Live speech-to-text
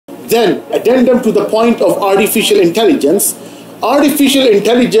Then, addendum to the point of artificial intelligence. Artificial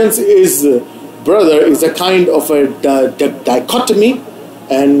intelligence is, brother, is a kind of a dichotomy,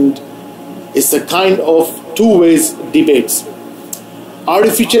 and it's a kind of two-way debates.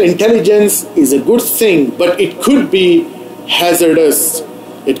 Artificial intelligence is a good thing, but it could be hazardous.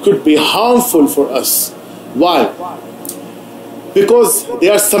 It could be harmful for us. Why? Because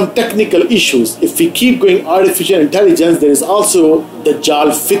there are some technical issues. If we keep going artificial intelligence, there is also the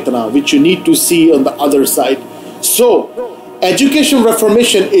Dajjal fitna, which you need to see on the other side. So, education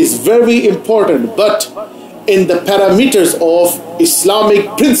reformation is very important, but in the parameters of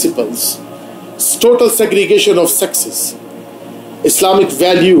Islamic principles, total segregation of sexes, Islamic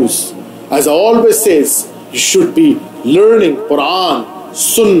values. As I always says, you should be learning Quran,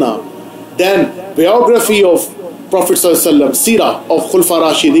 Sunnah, then biography of Prophet ﷺ, Sirah of Khulfa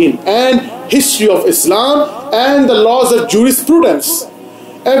Rashidin, and history of Islam and the laws of jurisprudence.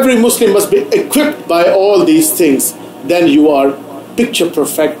 Every Muslim must be equipped by all these things. Then you are picture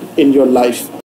perfect in your life.